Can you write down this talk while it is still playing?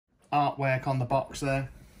artwork on the box there.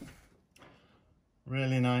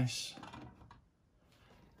 Really nice.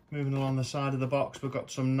 Moving along the side of the box, we've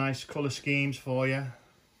got some nice colour schemes for you.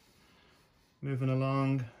 Moving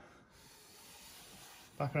along,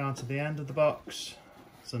 back around to the end of the box.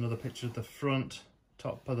 There's another picture of the front,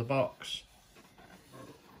 top of the box.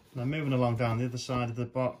 Now moving along down the other side of the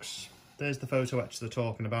box, there's the photo etch they're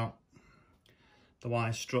talking about. The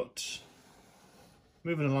Y struts.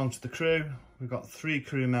 Moving along to the crew, we've got 3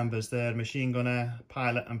 crew members there, machine gunner,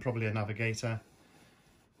 pilot and probably a navigator.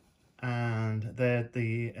 And they're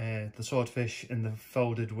the Swordfish in the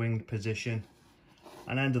folded wing position.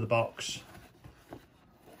 And end of the box,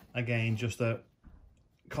 again just a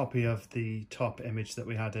copy of the top image that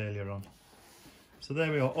we had earlier on. So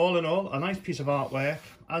there we are, all in all, a nice piece of artwork,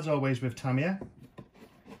 as always with Tamiya.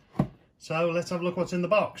 So let's have a look what's in the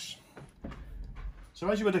box. So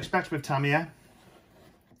as you would expect with Tamiya,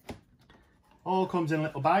 all comes in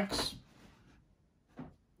little bags.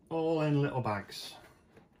 All in little bags.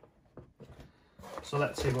 So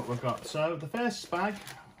let's see what we've got. So the first bag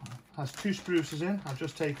has 2 spruces in. I've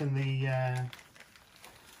just taken the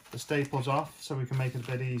staples off so we can make it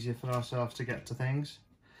a bit easier for ourselves to get to things.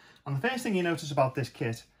 And the first thing you notice about this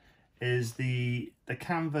kit is the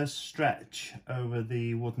canvas stretch over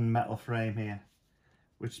the wooden metal frame here,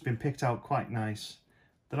 which has been picked out quite nice.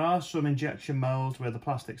 There are some injection moulds where the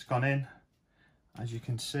plastic's gone in, as you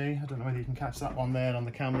can see. I don't know whether you can catch that one there on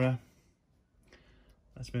the camera.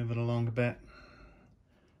 Let's move it along a bit.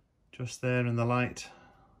 Just there in the light,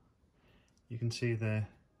 you can see there.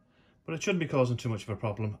 But it shouldn't be causing too much of a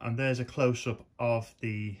problem. And there's a close-up of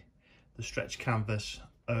the stretched canvas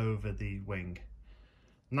over the wing.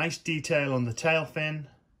 Nice detail on the tail fin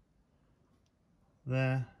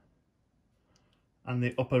there, and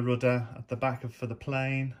the upper rudder at the back for the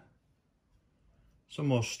plane. Some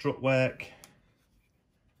more strut work,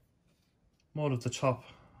 more of the top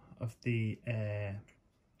of the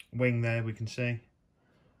wing there we can see.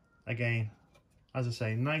 Again, as I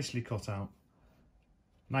say, nicely cut out.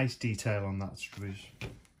 Nice detail on that spruce.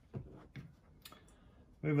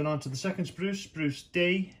 Moving on to the second spruce, spruce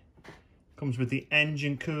D. Comes with the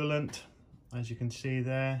engine coolant, as you can see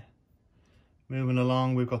there. Moving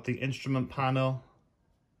along, we've got the instrument panel.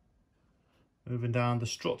 Moving down, the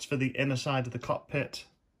struts for the inner side of the cockpit.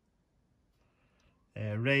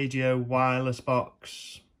 Radio, wireless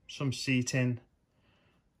box, some seating,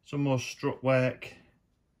 some more strut work.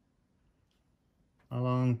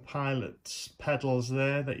 Along pilot's pedals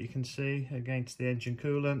there that you can see against the engine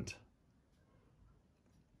coolant.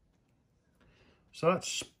 So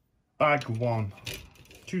that's bag 1.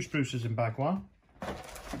 2 spruces in bag 1.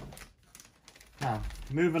 Now,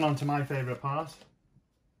 moving on to my favourite part,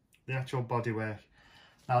 the actual bodywork.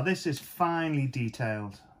 Now this is finely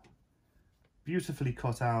detailed, beautifully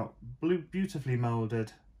cut out, beautifully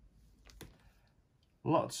moulded.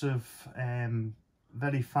 Lots of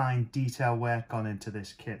very fine detail work gone into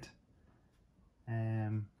this kit.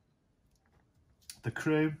 The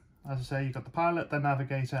crew, as I say, you've got the pilot, the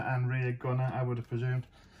navigator and rear gunner, I would have presumed.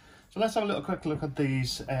 So let's have a little quick look at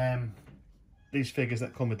these figures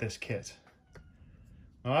that come with this kit.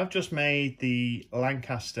 Now I've just made the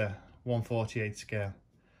Lancaster 1/48 scale,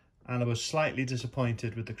 and I was slightly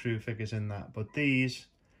disappointed with the crew figures in that, but these,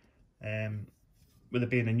 with it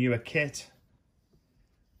being a newer kit,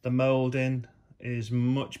 the moulding is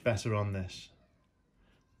much better on this.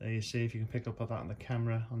 There you see, if you can pick up on that on the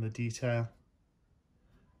camera, on the detail.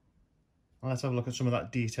 And let's have a look at some of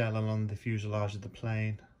that detail along the fuselage of the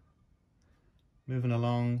plane. Moving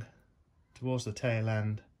along towards the tail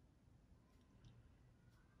end.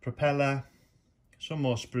 Propeller, some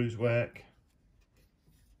more spruce work.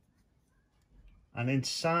 And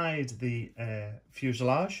inside the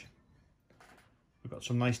fuselage, we've got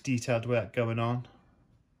some nice detailed work going on.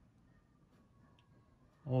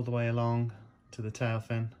 All the way along to the tail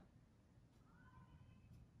fin.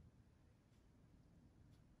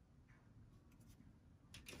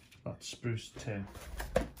 That's spruce 2.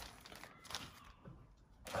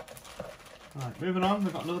 Right, moving on,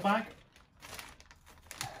 we've got another bag.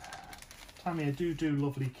 Tamiya do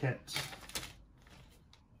lovely kits.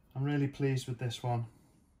 I'm really pleased with this one.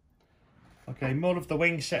 Okay, more of the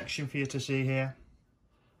wing section for you to see here.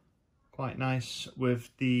 Quite nice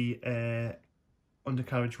with the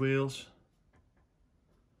undercarriage wheels.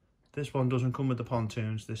 This one doesn't come with the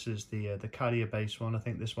pontoons. This is the carrier base one. I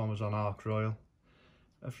think this one was on Arc Royal,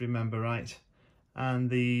 if I remember right. And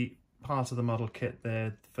the part of the model kit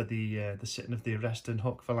there for the sitting of the arresting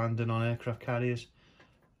hook for landing on aircraft carriers.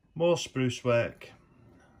 More spruce work,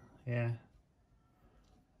 yeah.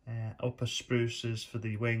 Upper spruces for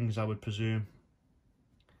the wings, I would presume.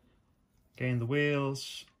 Again, the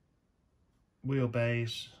wheels,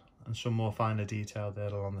 wheelbase, and some more finer detail there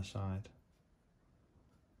along the side.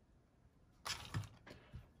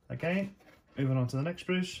 Again, moving on to the next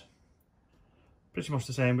spruce. Pretty much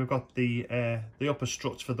the same. We've got the upper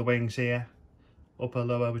struts for the wings here, upper,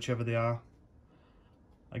 lower, whichever they are.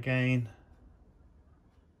 Again,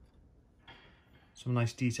 some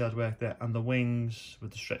nice detailed work there, and the wings with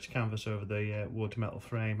the stretch canvas over the wood metal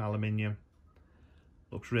frame, aluminium.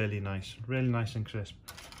 Looks really nice and crisp.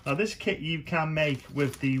 Now this kit you can make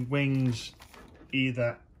with the wings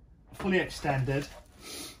either fully extended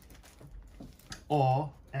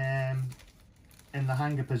or in the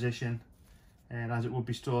hanger position, and as it would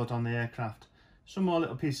be stored on the aircraft. Some more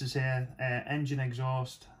little pieces here, engine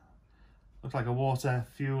exhaust, looks like a water,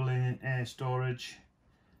 fuel in storage,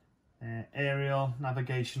 aerial,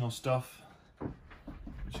 navigational stuff.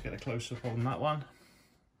 Just get a close-up on that one.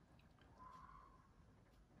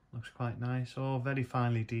 Looks quite nice, all very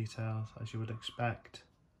finely detailed, as you would expect.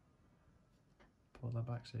 Pull that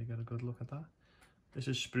back so you get a good look at that. This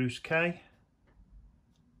is Spruce K.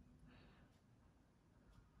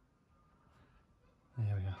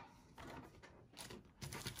 There we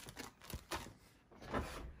go.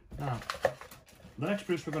 Now, the next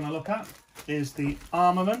spruce we're going to look at is the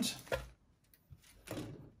armament.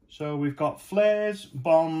 So we've got flares,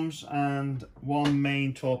 bombs, and one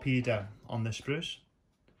main torpedo on this spruce.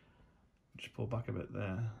 Just pull back a bit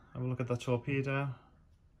there. Have a look at the torpedo.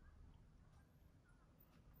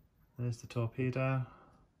 There's the torpedo.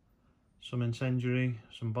 Some incendiary,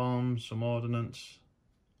 some bombs, some ordnance,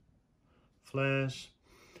 flares,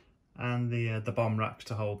 and the bomb racks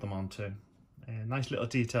to hold them onto. Nice little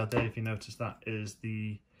detail there, if you notice, that is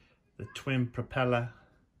the twin propeller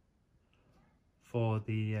for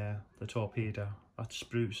the torpedo. That's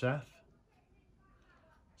Spruce F.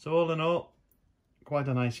 So all in all, quite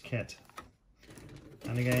a nice kit.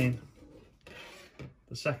 And again,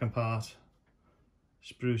 the second part,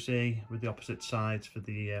 Spruce E with the opposite sides for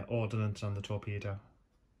the ordnance and the torpedo.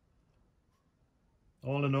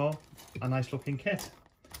 All in all, a nice looking kit.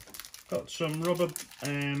 Got some rubber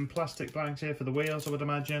plastic blanks here for the wheels, I would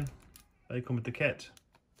imagine. They come with the kit.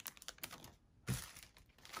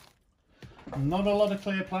 Not a lot of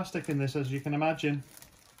clear plastic in this, as you can imagine,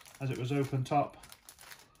 as it was open top.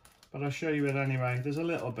 But I'll show you it anyway. There's a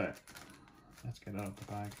little bit. Let's get out of the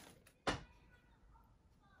bag.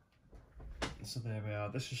 So there we are.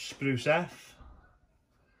 This is Spruce F.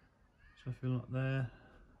 So if you look there,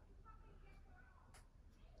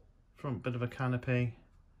 front bit of a canopy.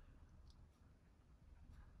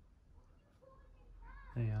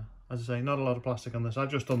 There you are. As I say, not a lot of plastic on this.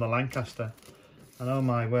 I've just done the Lancaster, and oh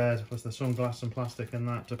my word, was the sunglass and plastic in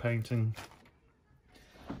that to paint and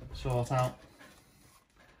sort out.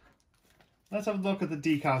 Let's have a look at the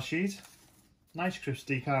decal sheet. Nice crisp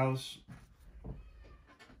decals.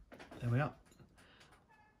 There we are.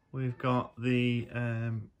 We've got the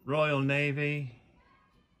Royal Navy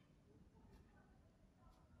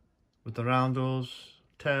with the roundels,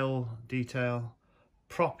 tail detail,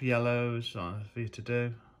 prop yellows for you to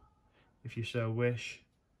do if you so wish.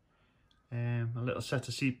 A little set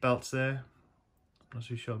of seat belts there. I'm not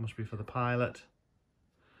too sure, it must be for the pilot.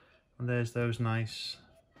 And there's those nice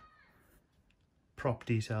prop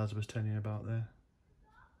details I was telling you about there.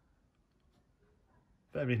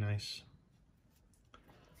 Very nice.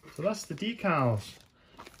 So that's the decals.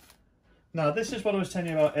 Now this is what I was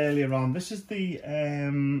telling you about earlier on. This is the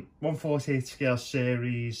 1/48 scale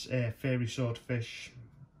series Fairey Swordfish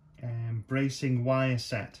bracing wire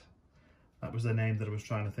set. That was the name that I was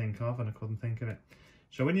trying to think of and I couldn't think of it.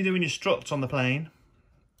 So when you're doing your struts on the plane,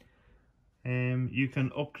 you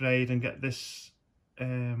can upgrade and get this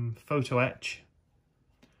photo etch.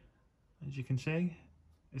 As you can see,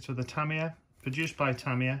 it's with the Tamiya, produced by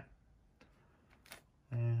Tamiya,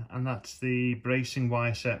 and that's the bracing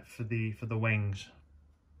wire set for the wings.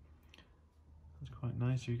 It's quite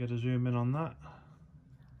nice. You get a zoom in on that.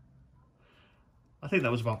 I think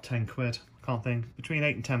that was about 10 quid. Can't think, between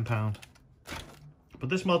 £8 and £10. But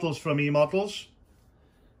this model's from eModels.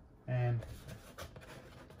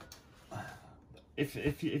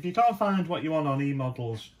 If you can't find what you want on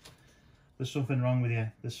eModels, there's something wrong with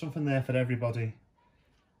you. There's something there for everybody.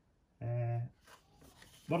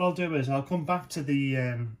 What I'll do is I'll come back to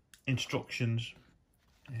the instructions.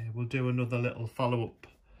 We'll do another little follow-up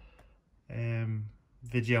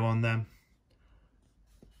video on them.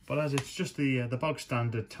 But as it's just the bog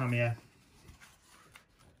standard Tamiya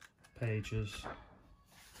pages,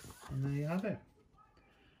 and there you have it.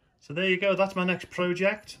 So there you go. That's my next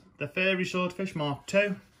project, the Fairey Swordfish Mark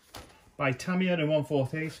II by Tamiya in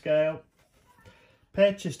 1/4 scale.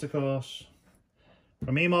 Purchased, of course,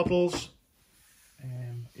 from eModels.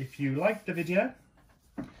 If you like the video,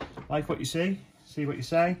 like what you see what you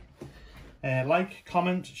say, like,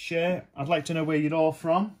 comment, share. I'd like to know where you're all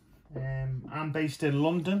from. I'm based in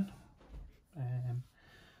London,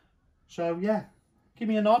 so yeah, give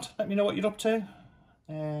me a nod, let me know what you're up to,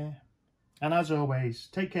 and as always,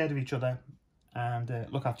 take care of each other and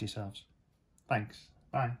look after yourselves. Thanks,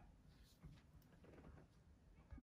 bye.